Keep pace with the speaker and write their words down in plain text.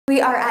We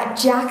are at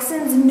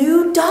Jackson's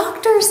new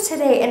doctor's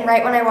today, and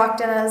right when I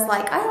walked in, I was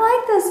like, I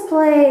like this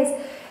place.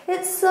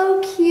 It's so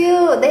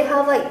cute. They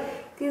have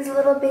like these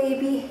little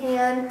baby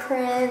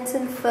handprints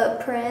and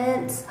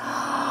footprints.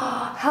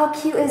 How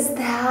cute is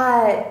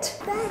that?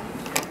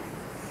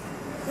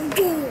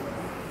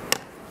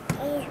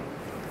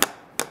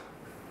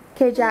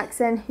 Okay,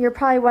 Jackson, you're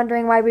probably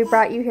wondering why we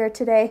brought you here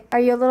today. Are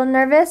you a little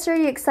nervous or are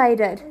you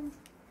excited?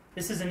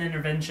 This is an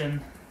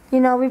intervention.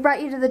 You know, we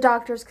brought you to the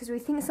doctor's because we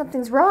think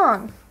something's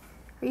wrong.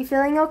 Are you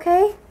feeling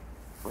okay?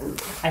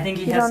 I think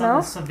he has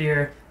some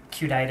severe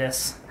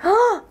cutitis.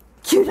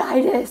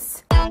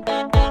 Cutitis!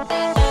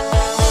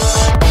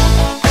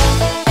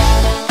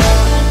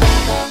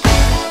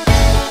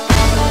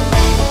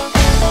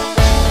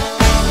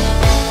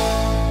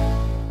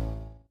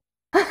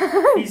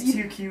 He's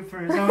too cute for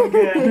his own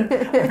good,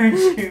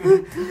 aren't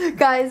you?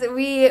 Guys,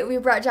 we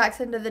brought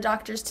Jackson to the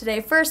doctor's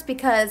today. First,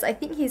 because I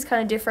think he's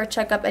kind of due for a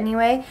checkup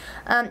anyway.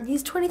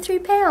 He's 23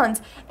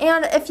 pounds.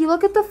 And if you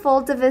look at the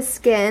folds of his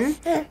skin,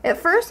 at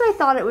first I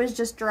thought it was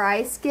just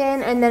dry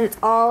skin, and then it's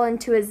all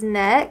into his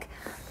neck.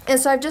 And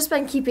so I've just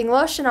been keeping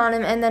lotion on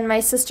him, and then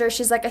my sister,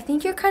 she's like, I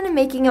think you're kind of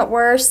making it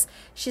worse.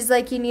 She's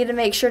like, you need to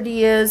make sure to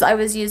use, I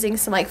was using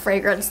some like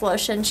fragrance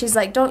lotion. She's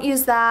like, don't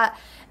use that.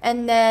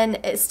 And then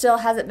it still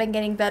hasn't been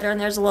getting better, and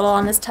there's a little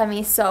on his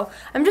tummy. So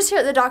I'm just here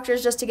at the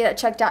doctor's just to get it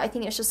checked out. I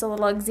think it's just a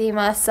little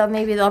eczema, so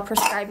maybe they'll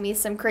prescribe me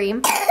some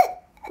cream.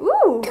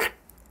 Ooh,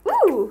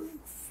 ooh.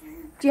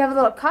 Do you have a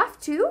little cough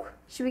too?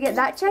 Should we get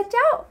that checked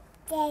out?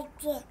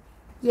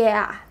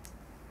 Yeah.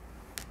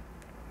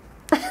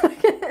 I'm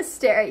gonna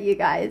stare at you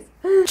guys.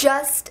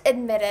 Just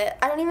admit it.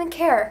 I don't even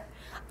care.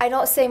 I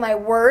don't say my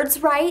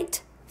words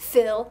right.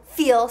 Feel,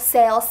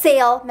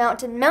 sail,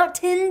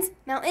 mountains.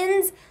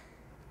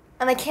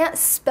 And I can't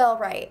spell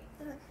right.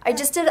 I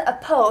just did a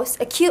post,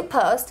 a cute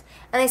post,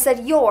 and I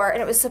said your, and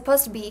it was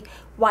supposed to be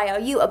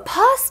Y-O-U''R-E,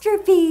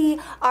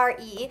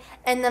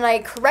 and then I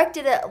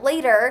corrected it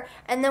later,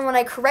 and then when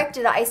I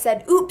corrected it, I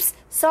said oops,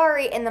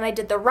 sorry, and then I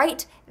did the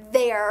right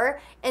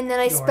there, and then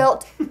I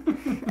spelt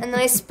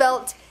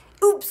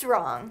oops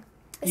wrong.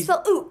 I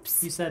spelled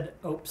oops. You said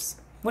oops,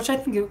 which I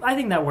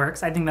think that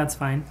works. I think that's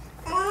fine.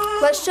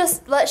 Let's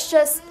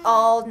just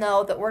all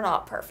know that we're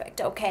not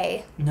perfect,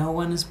 okay? No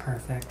one is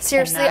perfect.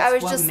 Seriously, I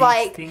was just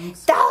like,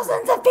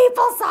 thousands of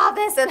people saw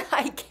this and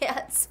I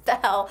can't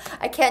spell.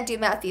 I can't do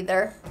math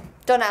either.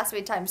 Don't ask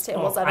me times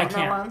tables, I don't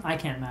know them. I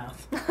can't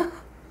math.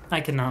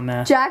 I cannot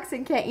math.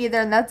 Jackson can't either,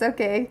 and that's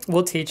okay.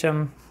 We'll teach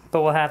him,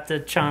 but we'll have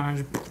to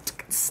challenge.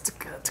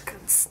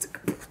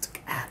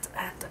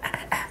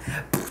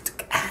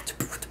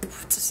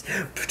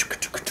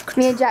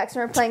 Me and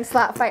Jackson were playing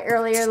slap fight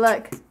earlier,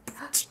 look.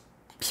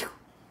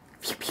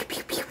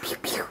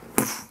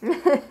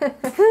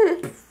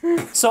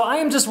 So I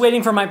am just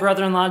waiting for my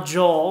brother-in-law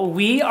Joel.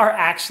 We are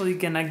actually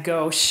gonna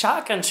go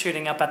shotgun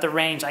shooting up at the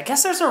range. I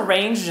guess there's a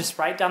range just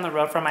right down the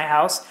road from my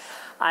house.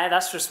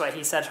 That's just what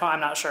he said, I'm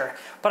not sure.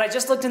 But I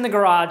just looked in the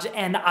garage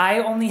and I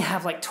only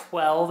have like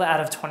 12 out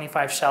of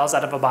 25 shells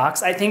out of a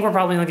box. I think we're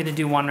probably only gonna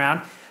do one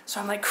round. So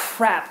I'm like,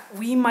 crap,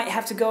 we might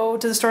have to go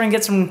to the store and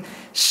get some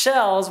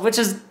shells, which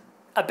is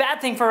a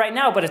bad thing for right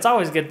now, but it's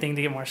always a good thing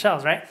to get more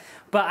shells, right?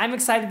 But I'm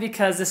excited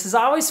because this is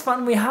always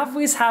fun. We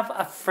always have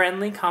a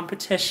friendly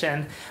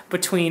competition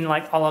between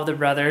like all of the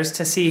brothers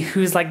to see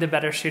who's like the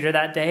better shooter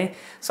that day.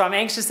 So I'm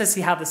anxious to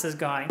see how this is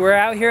going. We're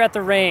out here at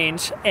the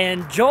range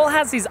and Joel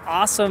has these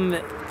awesome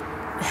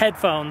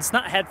headphones,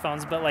 not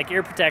headphones, but like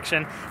ear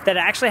protection that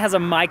actually has a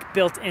mic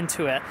built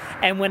into it.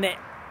 And when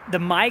the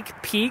mic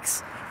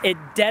peaks, it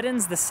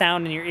deadens the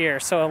sound in your ear.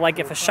 So like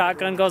if a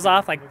shotgun goes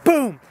off, like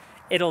boom,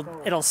 it'll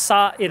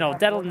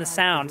deaden the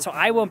sound, so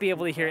I won't be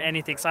able to hear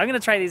anything. So I'm gonna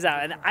try these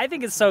out, and I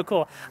think it's so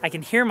cool. I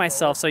can hear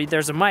myself, so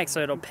there's a mic,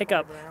 so it'll pick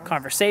up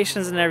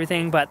conversations and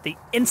everything, but the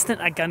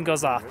instant a gun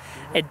goes off,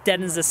 it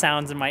deadens the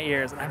sounds in my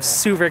ears, and I'm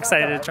super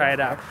excited to try it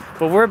out.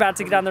 But we're about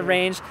to get on the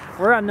range.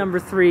 We're on number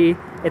 3.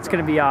 It's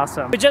gonna be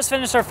awesome. We just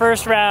finished our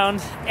first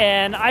round,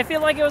 and I feel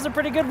like it was a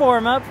pretty good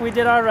warm-up. We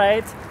did all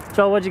right.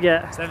 Joel, what'd you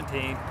get?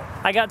 17.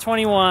 I got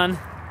 21.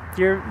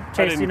 You're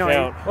Chase, you know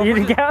count. You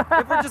didn't count?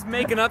 If we're just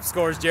making up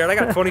scores, Jared, I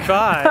got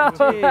 25.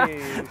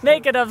 Jeez.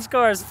 Making up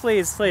scores,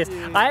 please.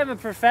 I am a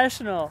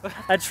professional,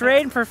 a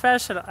trained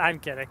professional. I'm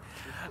kidding.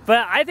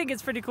 But I think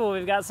it's pretty cool.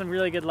 We've got some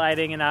really good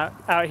lighting and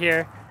out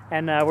here,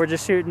 and we're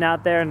just shooting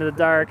out there into the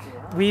dark.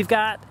 We've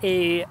got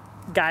a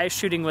guy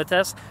shooting with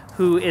us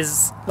who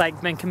is like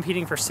been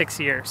competing for 6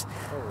 years.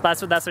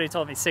 That's what he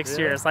told me, 6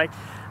 years. Like,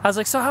 I was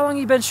like, so how long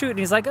have you been shooting?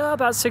 He's like, oh,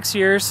 about 6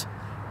 years.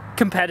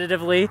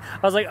 Competitively. I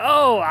was like,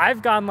 oh,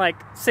 I've gone like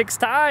 6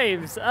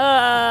 times.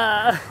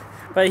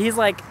 But he's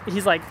like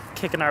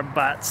kicking our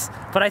butts.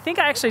 But I think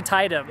I actually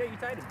tied him. Yeah, you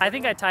tied him. I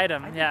think I tied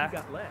him. Yeah. He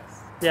got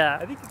less. Yeah.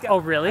 I think he got, oh,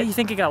 really? You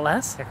think he got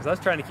less? Yeah, because I was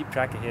trying to keep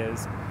track of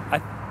his.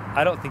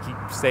 I don't think he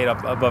stayed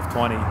up above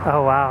 20.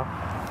 Oh, wow.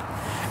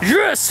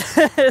 Yes!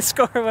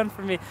 Score one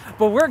for me.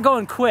 But we're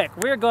going quick.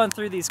 We're going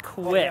through these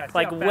quick,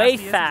 like way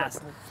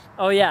fast.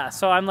 Oh yeah,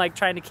 so I'm like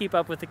trying to keep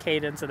up with the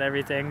cadence and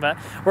everything, but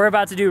we're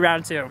about to do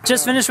round 2.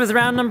 Just finished with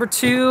round number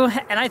 2,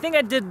 and I think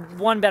I did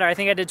one better. I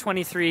think I did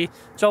 23.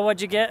 Joel, what'd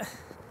you get?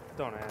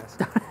 Don't ask.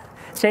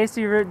 Chase,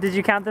 did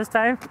you count this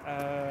time?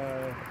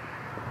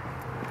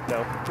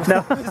 No.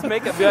 No. Just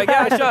make it be like,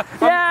 yeah, I shot.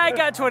 Yeah, I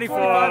got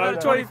 24.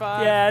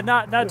 25. Yeah,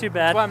 not too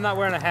bad. That's why I'm not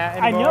wearing a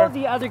hat I anymore. know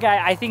the other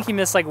guy, I think he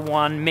missed like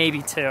 1,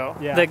 maybe 2.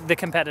 Yeah. The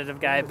competitive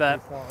guy, but...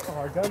 Oh,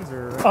 our guns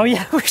are... Oh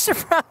yeah, we should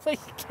probably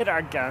get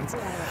our guns.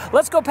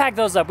 Let's go pack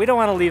those up. We don't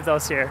want to leave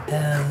those here.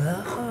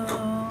 Hello.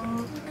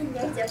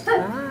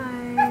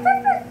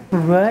 Hi.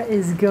 What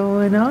is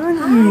going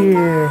on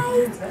here?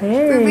 Guys.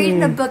 Hey. We're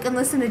reading a book and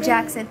listening to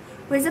Jackson.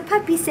 What does a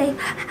puppy say?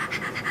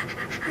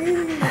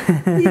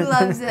 He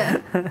loves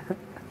it.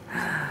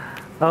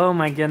 Oh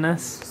my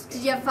goodness.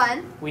 Did you have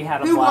fun? We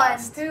had a Who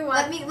blast. won? Who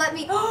won? Let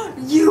me.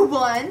 You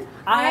won.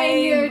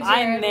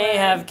 I may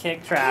have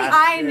kicked trash.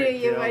 I knew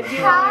you would.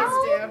 You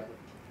always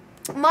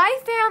do. My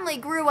family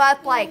grew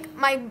up like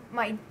my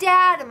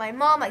dad and my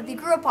mom. Like they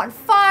grew up on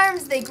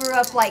farms. They grew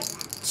up like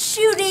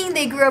shooting.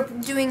 They grew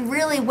up doing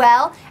really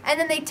well. And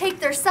then they take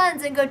their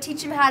sons and go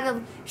teach them how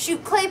to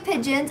shoot clay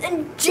pigeons.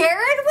 And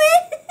Jared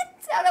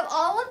wins out of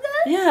all of them.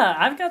 Yeah,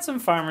 I've got some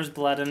farmer's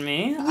blood in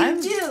me.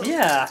 You do.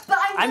 Yeah. But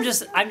I'm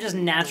just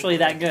naturally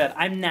that good.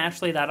 I'm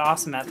naturally that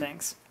awesome at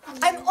things.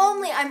 I'm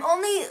only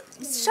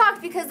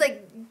shocked because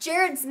like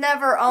Jared's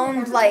never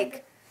owned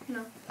like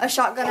a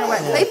shotgun or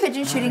went clay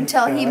pigeon shooting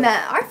till he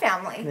met our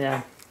family.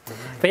 Yeah.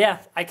 But yeah,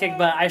 I kicked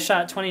butt. I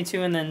shot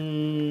 22 and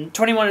then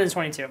 21 and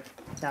 22.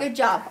 Yeah. Good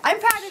job. I'm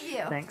proud of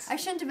you. Thanks. I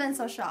shouldn't have been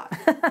so shocked.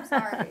 I'm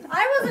sorry.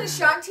 I wasn't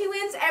shocked. He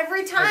wins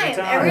every time.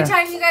 time. Every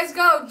time you guys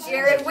go,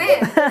 Jared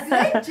wins.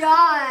 Good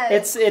job.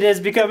 It is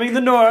becoming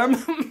the norm.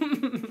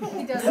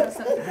 He does have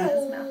something in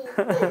his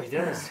mouth. He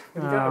does.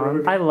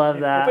 I love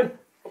that.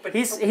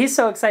 He's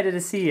so excited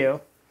to see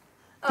you.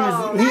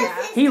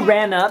 Oh, He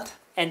ran up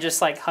and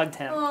just like hugged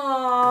him.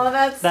 oh,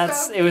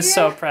 that's so It was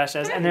so cute.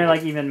 precious, and they're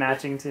like even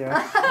matching too.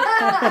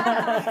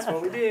 That's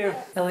what we do.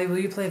 Ellie, will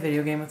you play a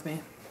video game with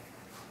me?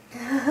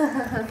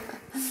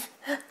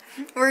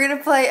 We're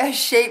gonna play a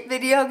shape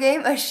video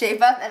game, a shape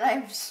up, and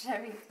I'm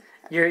having.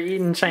 You're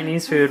eating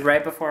Chinese food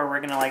right before we're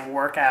gonna like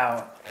work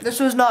out. This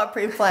was not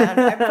pre-planned.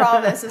 I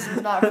promise this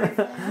was not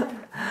pre-planned.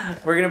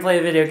 We're gonna play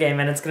a video game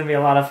and it's gonna be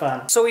a lot of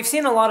fun. So we've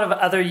seen a lot of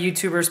other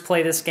YouTubers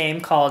play this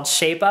game called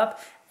Shape Up,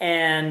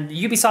 and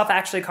Ubisoft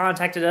actually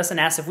contacted us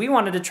and asked if we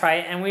wanted to try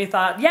it, and we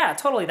thought, yeah,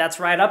 totally, that's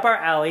right up our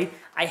alley.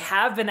 I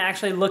have been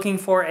actually looking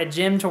for a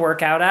gym to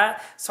work out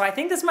at, so I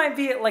think this might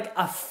be like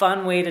a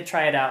fun way to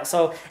try it out.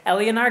 So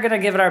Ellie and I are gonna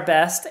give it our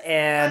best,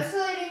 and I'm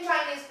still eating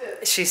Chinese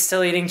food. she's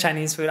still eating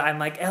Chinese food. I'm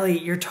like, Ellie,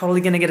 you're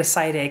totally gonna get a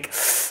side ache.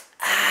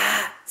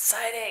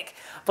 Side ache.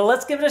 But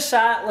let's give it a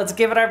shot. Let's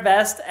give it our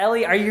best.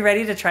 Ellie, are you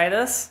ready to try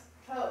this?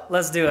 Oh.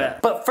 Let's do it.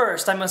 But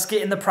first, I must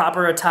get in the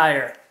proper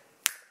attire.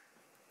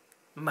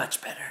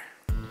 Much better.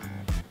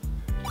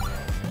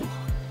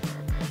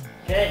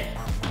 Okay,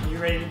 you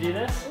ready to do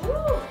this?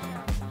 Ooh.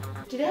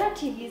 Do they have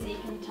TVs that you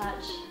can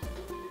touch?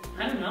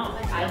 I don't know.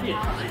 Like That'd be a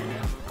iPads? fun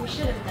idea. We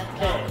should have done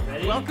that. Okay,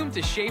 ready? Welcome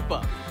to Shape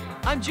Up.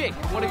 I'm Jake,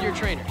 one of your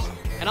trainers,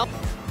 and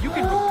you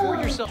can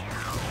record yourself.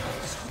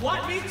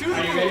 Squat me to the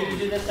Are you ready to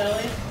do this,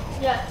 Ellie?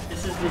 Yeah.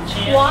 This is the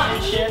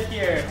championship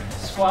here.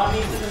 Squat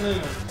me to the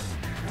moon.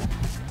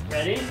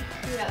 Ready?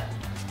 Yeah.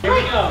 Here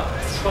we go.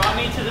 Squat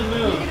me to the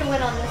You're moon. gonna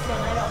win on this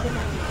one. I don't think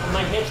I'm.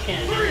 My hips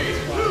can't handle this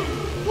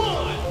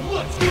squat.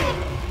 Let's go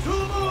to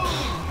the moon.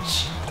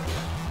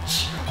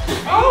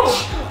 Oh!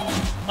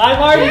 I've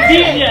already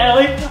beaten you,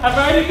 Ellie. I've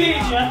already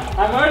beaten you.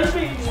 I've already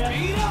beaten you.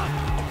 Speed up.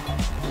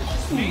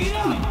 Speed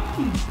up.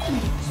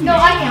 No,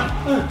 I am.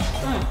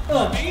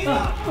 Speed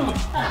up.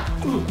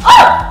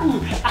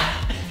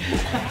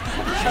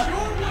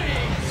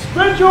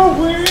 Spread your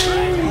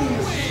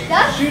wings.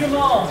 That's. Shoot them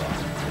all.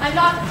 I'm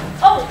not.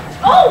 Oh!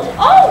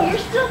 You're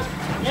still.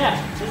 Yeah,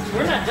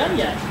 we're not done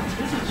yet.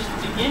 This is just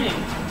the beginning.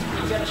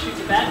 You gotta shoot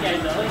the bad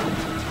guys, Ellie.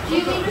 Do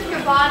you mean with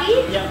your body?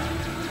 Yep.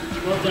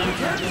 Well done.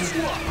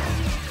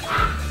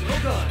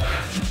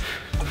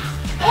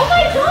 Oh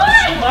my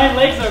god! My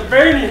legs are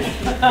burning.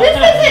 This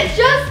isn't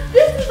just.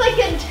 This is like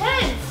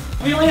intense.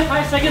 We only have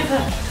 5 seconds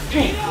left.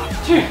 3,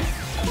 2,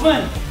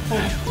 1.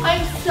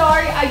 I'm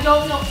sorry. I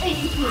don't know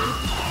anything.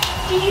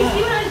 Did you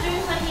see what I was doing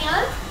with my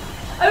hands?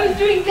 I was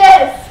doing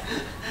this.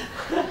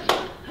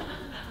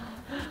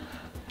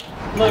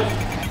 Look,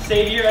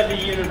 savior of the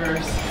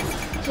universe.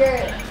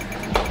 Jared.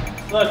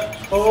 Look.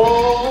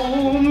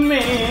 Oh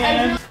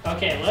man.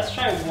 Okay, let's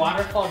try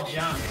waterfall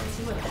jump. Let's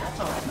see what that's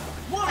all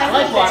about. I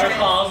like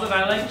waterfalls and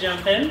I like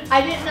jumping.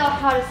 I didn't know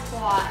how to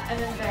squat. I'm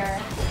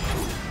embarrassed.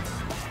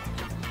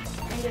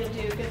 I'm gonna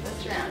do good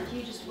this round.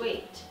 You just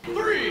wait. 3,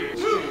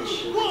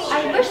 2, 1.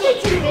 I wish they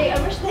could. I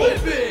wish they.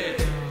 Flip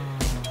it.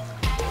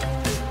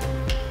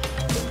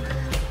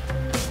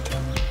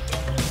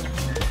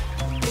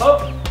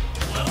 Oh!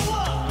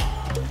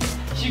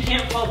 You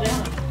can't fall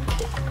down.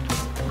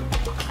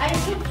 I'm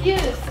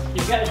confused.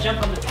 You've got to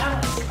jump on the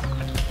palace.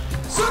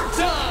 Surf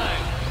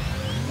time.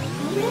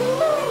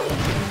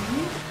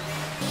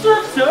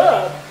 Surf's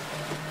up!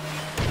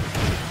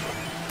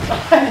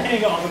 I'm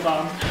hitting all the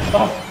bums.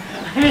 Oh,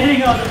 I'm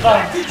hitting all the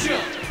bums. Good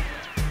job.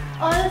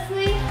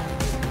 Honestly,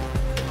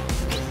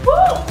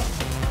 woo!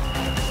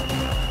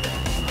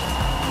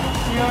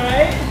 You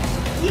alright?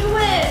 You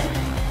win.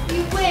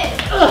 You win.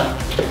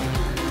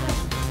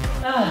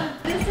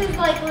 This is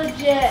like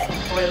legit.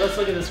 Oh, wait, let's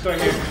look at the score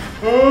here.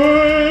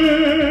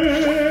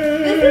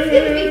 This is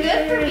gonna be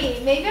good for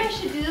me. Maybe I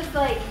should do this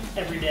like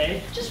Every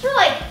day. just for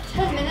like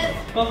 10 minutes.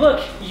 Well,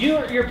 look,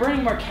 you're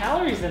burning more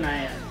calories than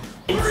I am.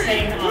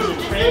 Insane on the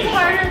This train. is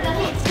harder than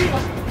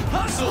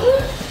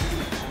Hustle.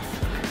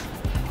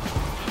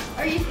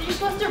 Are you're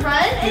supposed to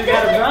run? You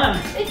gotta run.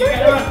 It You gotta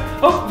doesn't. run.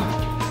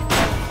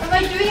 Oh! Am I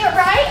doing it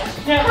right?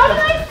 Yeah. How did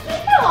I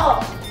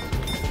feel?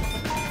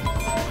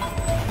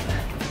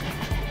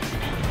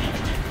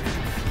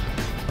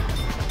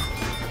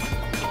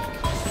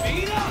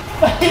 Speed up.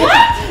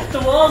 What? The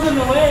wall's in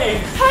the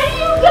way. How do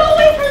you go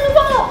away from the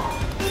wall?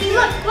 See,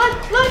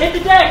 look. Hit the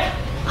deck.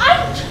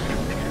 I'm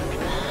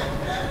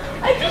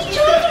just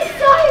trying to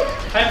decide.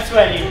 I'm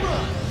sweaty.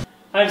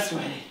 I'm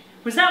sweaty.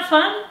 Was that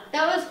fun?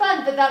 That was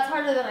fun, but that's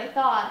harder than I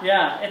thought.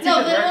 Yeah, it's No,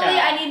 a good literally,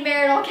 workout. I need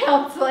marital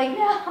counseling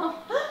now.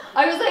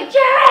 I was like,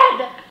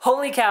 Jared!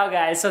 Holy cow,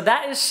 guys. So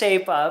that is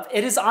Shape Up.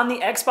 It is on the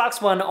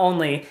Xbox One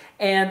only.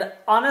 And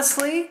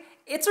honestly,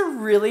 it's a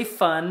really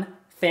fun,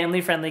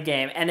 family-friendly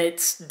game. And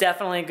it's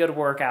definitely a good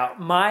workout.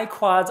 My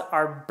quads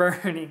are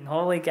burning.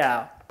 Holy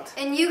cow.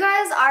 And you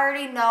guys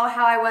already know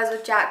how I was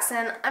with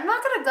Jackson. I'm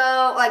not gonna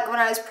go, like, when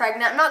I was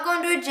pregnant. I'm not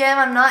going to a gym.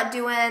 I'm not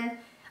doing...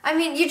 I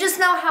mean, you just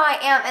know how I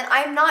am. And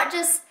I'm not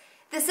just...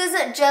 This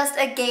isn't just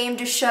a game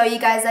to show you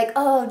guys, like,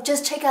 oh,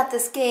 just check out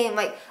this game.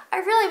 Like, I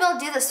really will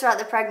do this throughout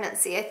the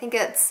pregnancy. I think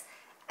it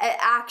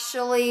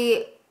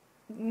actually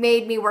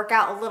made me work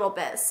out a little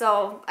bit.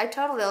 So I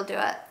totally will do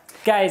it.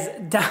 Guys,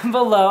 down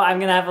below, I'm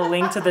going to have a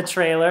link to the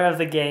trailer of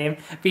the game.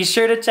 Be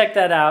sure to check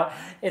that out.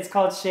 It's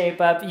called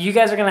Shape Up. You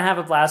guys are going to have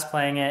a blast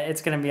playing it.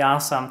 It's going to be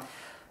awesome.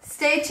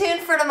 Stay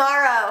tuned for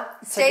tomorrow.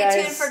 Stay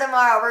tuned for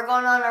tomorrow. We're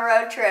going on a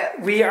road trip.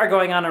 We are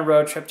going on a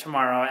road trip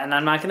tomorrow, and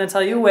I'm not going to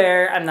tell you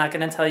where. I'm not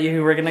going to tell you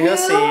who we're going to go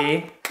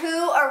see.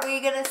 Who are we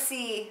going to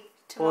see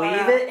tomorrow?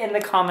 Leave it in the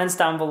comments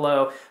down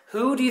below.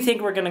 Who do you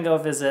think we're going to go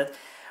visit?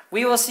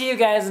 We will see you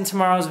guys in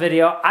tomorrow's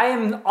video. I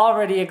am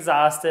already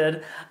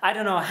exhausted. I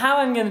don't know how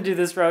I'm going to do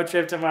this road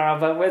trip tomorrow,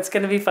 but it's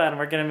going to be fun.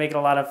 We're going to make it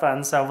a lot of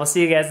fun. So we'll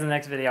see you guys in the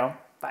next video.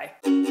 Bye.